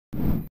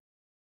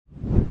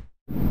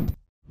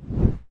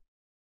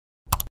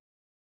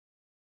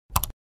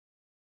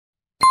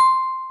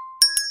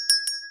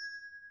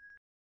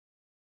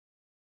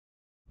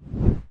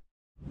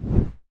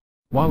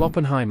While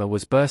Oppenheimer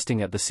was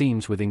bursting at the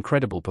seams with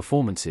incredible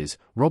performances,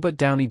 Robert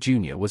Downey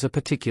Jr. was a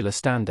particular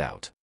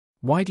standout.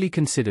 Widely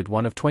considered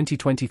one of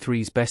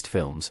 2023's best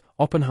films,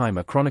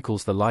 Oppenheimer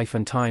chronicles the life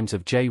and times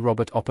of J.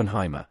 Robert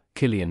Oppenheimer,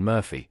 Cillian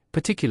Murphy,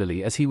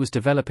 particularly as he was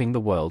developing the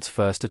world's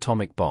first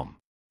atomic bomb.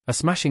 A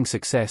smashing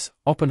success,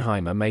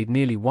 Oppenheimer made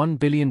nearly $1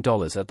 billion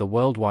at the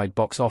worldwide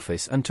box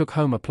office and took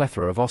home a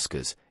plethora of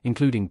Oscars,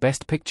 including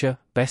Best Picture,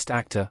 Best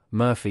Actor,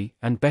 Murphy,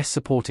 and Best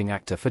Supporting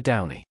Actor for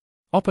Downey.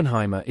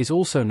 Oppenheimer is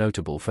also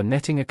notable for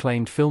netting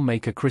acclaimed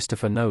filmmaker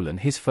Christopher Nolan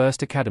his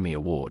first Academy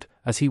Award,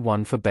 as he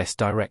won for Best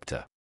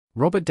Director.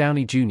 Robert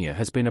Downey Jr.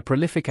 has been a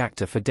prolific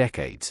actor for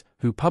decades,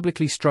 who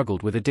publicly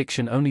struggled with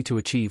addiction only to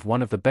achieve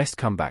one of the best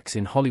comebacks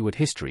in Hollywood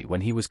history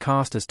when he was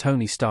cast as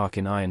Tony Stark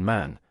in Iron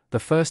Man, the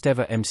first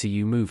ever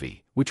MCU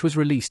movie, which was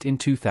released in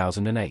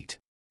 2008.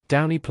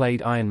 Downey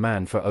played Iron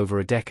Man for over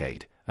a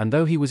decade, and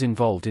though he was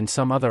involved in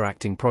some other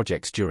acting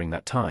projects during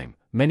that time,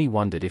 many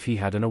wondered if he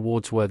had an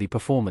awards-worthy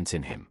performance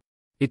in him.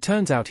 It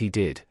turns out he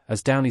did,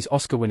 as Downey's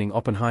Oscar-winning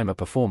Oppenheimer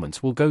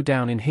performance will go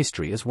down in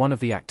history as one of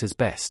the actor's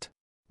best.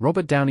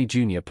 Robert Downey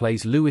Jr.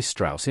 plays Lewis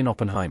Strauss in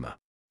Oppenheimer.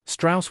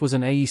 Strauss was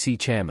an AEC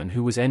chairman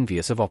who was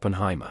envious of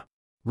Oppenheimer.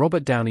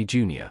 Robert Downey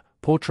Jr.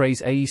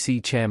 portrays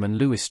AEC chairman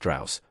Lewis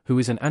Strauss, who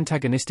is an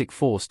antagonistic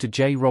force to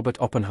J. Robert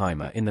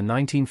Oppenheimer in the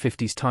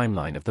 1950s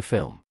timeline of the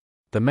film.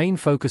 The main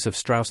focus of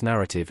Strauss'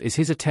 narrative is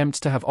his attempts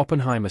to have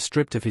Oppenheimer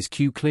stripped of his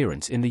Q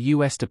clearance in the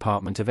U.S.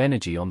 Department of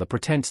Energy on the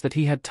pretense that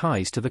he had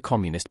ties to the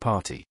Communist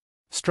Party.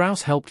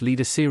 Strauss helped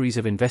lead a series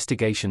of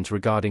investigations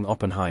regarding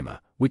Oppenheimer,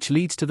 which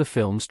leads to the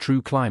film's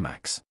true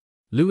climax.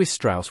 Lewis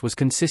Strauss was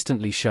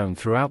consistently shown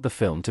throughout the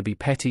film to be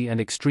petty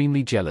and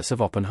extremely jealous of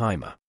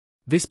Oppenheimer.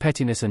 This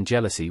pettiness and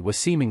jealousy were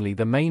seemingly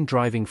the main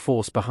driving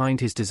force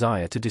behind his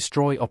desire to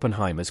destroy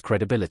Oppenheimer's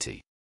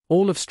credibility.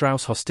 All of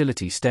Strauss'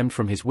 hostility stemmed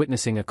from his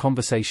witnessing a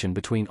conversation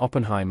between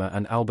Oppenheimer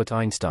and Albert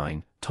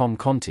Einstein, Tom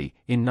Conti,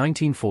 in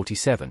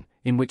 1947,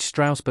 in which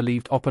Strauss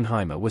believed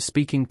Oppenheimer was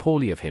speaking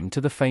poorly of him to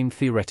the famed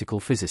theoretical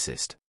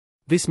physicist.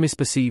 This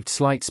misperceived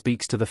slight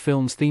speaks to the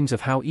film's themes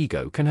of how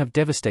ego can have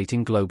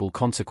devastating global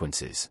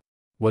consequences.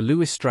 Were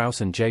Lewis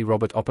Strauss and J.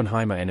 Robert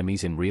Oppenheimer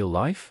enemies in real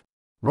life?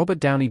 Robert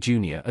Downey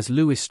Jr. as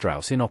Lewis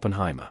Strauss in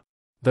Oppenheimer.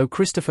 Though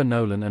Christopher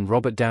Nolan and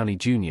Robert Downey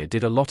Jr.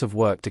 did a lot of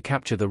work to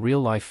capture the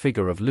real-life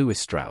figure of Lewis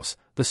Strauss,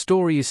 the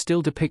story is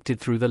still depicted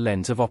through the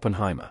lens of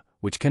Oppenheimer,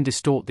 which can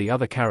distort the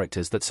other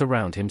characters that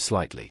surround him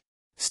slightly.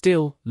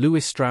 Still,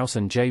 Lewis Strauss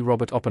and J.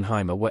 Robert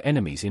Oppenheimer were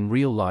enemies in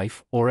real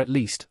life, or at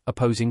least,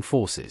 opposing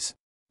forces.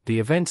 The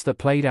events that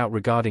played out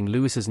regarding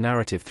Lewis's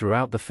narrative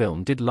throughout the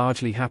film did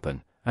largely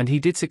happen, and he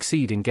did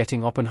succeed in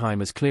getting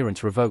Oppenheimer's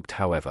clearance revoked.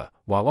 However,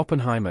 while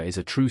Oppenheimer is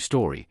a true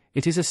story,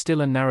 it is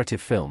still a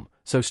narrative film,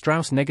 so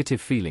Strauss' negative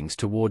feelings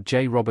toward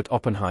J. Robert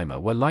Oppenheimer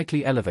were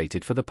likely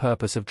elevated for the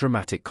purpose of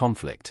dramatic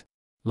conflict.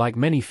 Like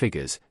many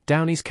figures,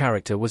 Downey's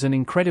character was an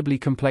incredibly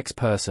complex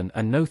person,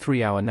 and no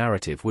 3-hour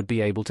narrative would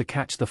be able to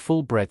catch the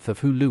full breadth of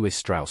who Lewis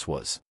Strauss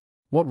was.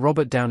 What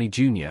Robert Downey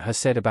Jr. has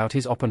said about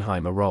his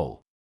Oppenheimer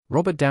role.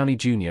 Robert Downey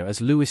Jr.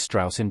 as Lewis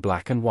Strauss in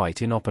black and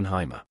white in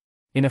Oppenheimer.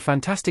 In a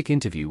fantastic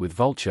interview with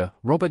Vulture,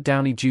 Robert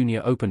Downey Jr.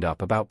 opened up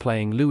about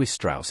playing Lewis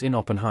Strauss in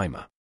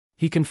Oppenheimer.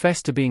 He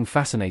confessed to being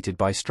fascinated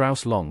by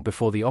Strauss long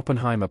before the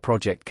Oppenheimer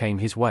project came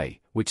his way,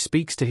 which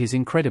speaks to his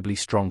incredibly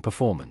strong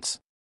performance.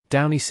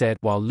 Downey said,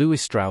 while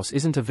Lewis Strauss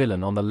isn't a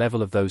villain on the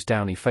level of those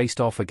Downey faced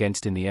off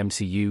against in the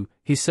MCU,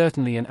 he's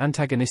certainly an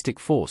antagonistic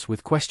force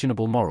with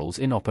questionable morals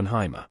in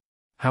Oppenheimer.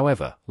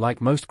 However,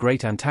 like most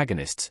great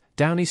antagonists,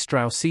 Downey's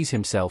Strauss sees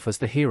himself as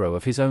the hero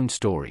of his own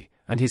story,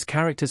 and his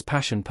character's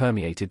passion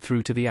permeated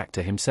through to the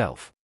actor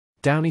himself.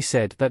 Downey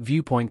said that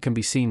viewpoint can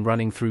be seen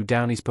running through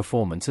Downey's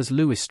performance as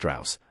Lewis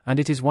Strauss, and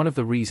it is one of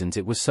the reasons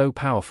it was so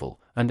powerful,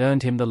 and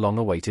earned him the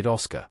long-awaited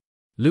Oscar.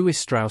 Lewis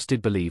Strauss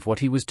did believe what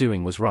he was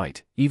doing was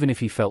right, even if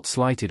he felt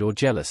slighted or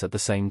jealous at the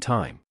same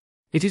time.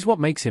 It is what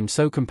makes him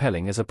so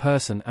compelling as a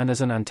person and as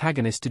an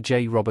antagonist to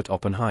J. Robert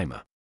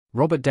Oppenheimer.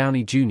 Robert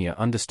Downey Jr.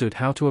 understood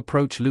how to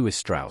approach Lewis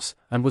Strauss,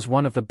 and was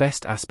one of the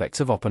best aspects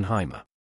of Oppenheimer.